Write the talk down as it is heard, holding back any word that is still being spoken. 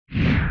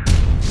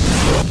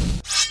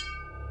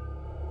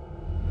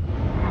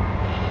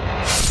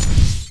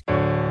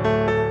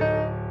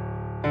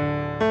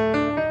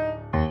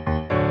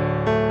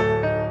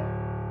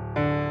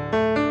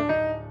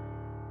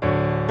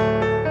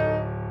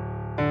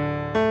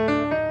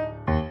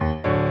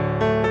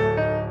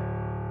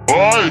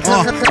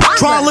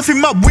Try to lift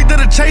him up, we did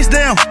a chase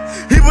down.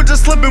 He was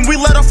just slipping, we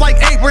let off like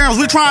 8 rounds.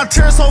 We try to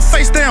tear his whole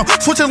face down.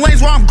 Switching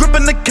lanes while I'm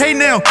gripping the K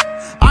now.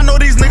 I know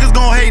these niggas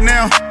gon' hate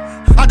now.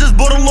 I just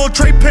bought a little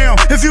tray pound.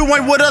 If you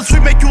ain't with us, we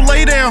make you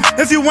lay down.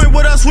 If you ain't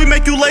with us, we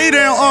make you lay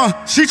down.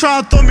 She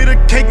tryna throw me the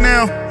cake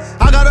now.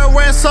 I got her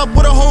ass up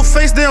with her whole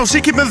face down.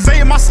 She keep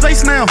invading my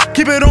space now.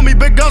 Keep it on me,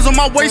 big guns on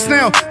my waist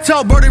now.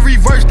 Tell Birdie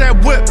reverse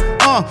that whip.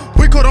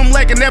 We caught him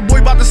lacking, that boy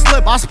about to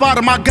slip. I spot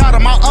him, I got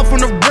him, I up from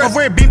the rip. A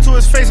red beam to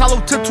his face, hollow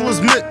tip to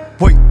his mitt.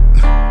 Wait,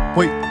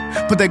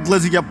 put that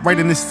glizzy up right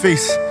in his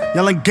face.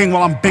 Yelling gang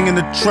while I'm banging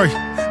the tray.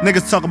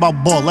 Niggas talk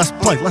about ball, let's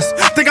play.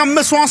 Think I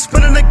miss while I'm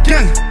spinning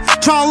again.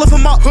 Tryna lift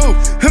him up,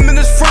 him in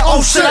his front.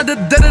 Oh shit, I did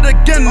it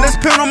again. This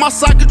pen on my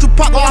side, get you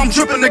pop while I'm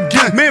dripping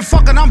again. Man,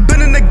 fucking, I'm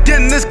bending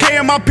again. This K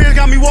in my peers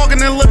got me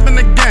walking and lipping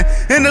again.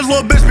 And this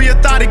little bitch be a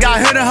thotty, got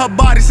hit in her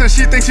body since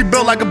she thinks she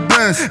built like a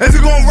Benz. If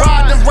you gon'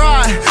 ride, then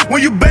ride.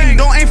 When you bang,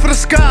 don't aim for the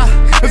sky.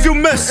 If you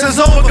miss, it's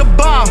over,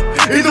 goodbye.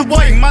 Either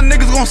way, my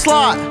niggas gon'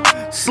 slide,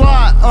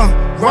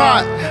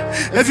 ride.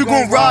 If you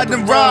gon' ride,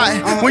 then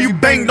ride. When you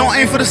bang, don't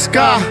aim for the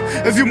sky.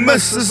 If you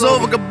miss, it's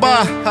over,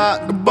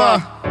 goodbye,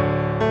 goodbye.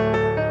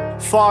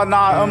 Far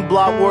now,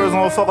 unblock words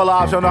on fuck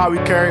alive, y'all know how we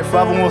carry it.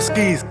 Forever more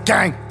skis,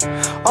 gang.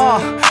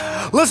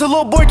 Listen,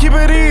 little boy, keep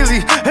it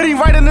easy. Hit him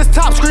right in this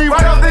top screen,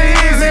 right off the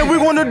easy. Man, we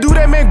gonna do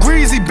that, man,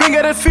 greasy. Bing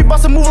at his feet,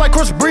 bust a move like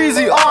Chris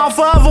Breezy. I'm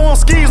forever on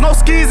skis, no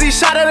skeezy.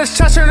 Shot at his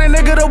chest, turn that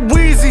nigga to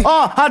wheezy.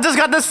 I just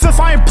got this fifth,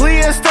 I ain't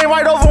pleading. Stay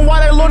right over him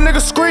while that little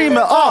nigga screaming.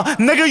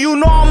 Nigga, you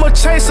know I'ma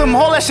chase him.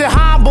 Hold that shit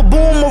high, but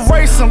boom,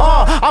 erase him.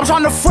 I'm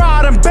trying to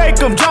fry it and bake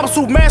him.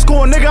 Jumpsuit mask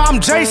on, nigga, I'm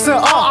Jason.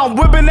 I'm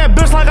whipping that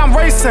bitch like I'm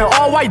racing.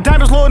 All white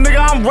diamonds, little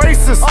nigga, I'm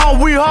racist.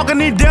 We hawking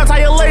these damn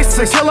tire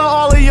laces. Killing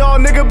all of y'all,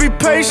 nigga, be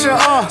patient.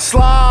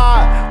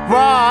 Slide,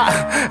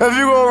 ride. If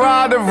you gon'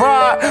 ride, then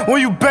ride.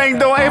 When you bang,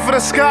 don't aim for the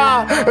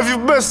sky. If you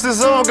miss,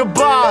 it's all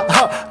goodbye.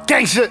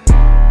 Gang shit.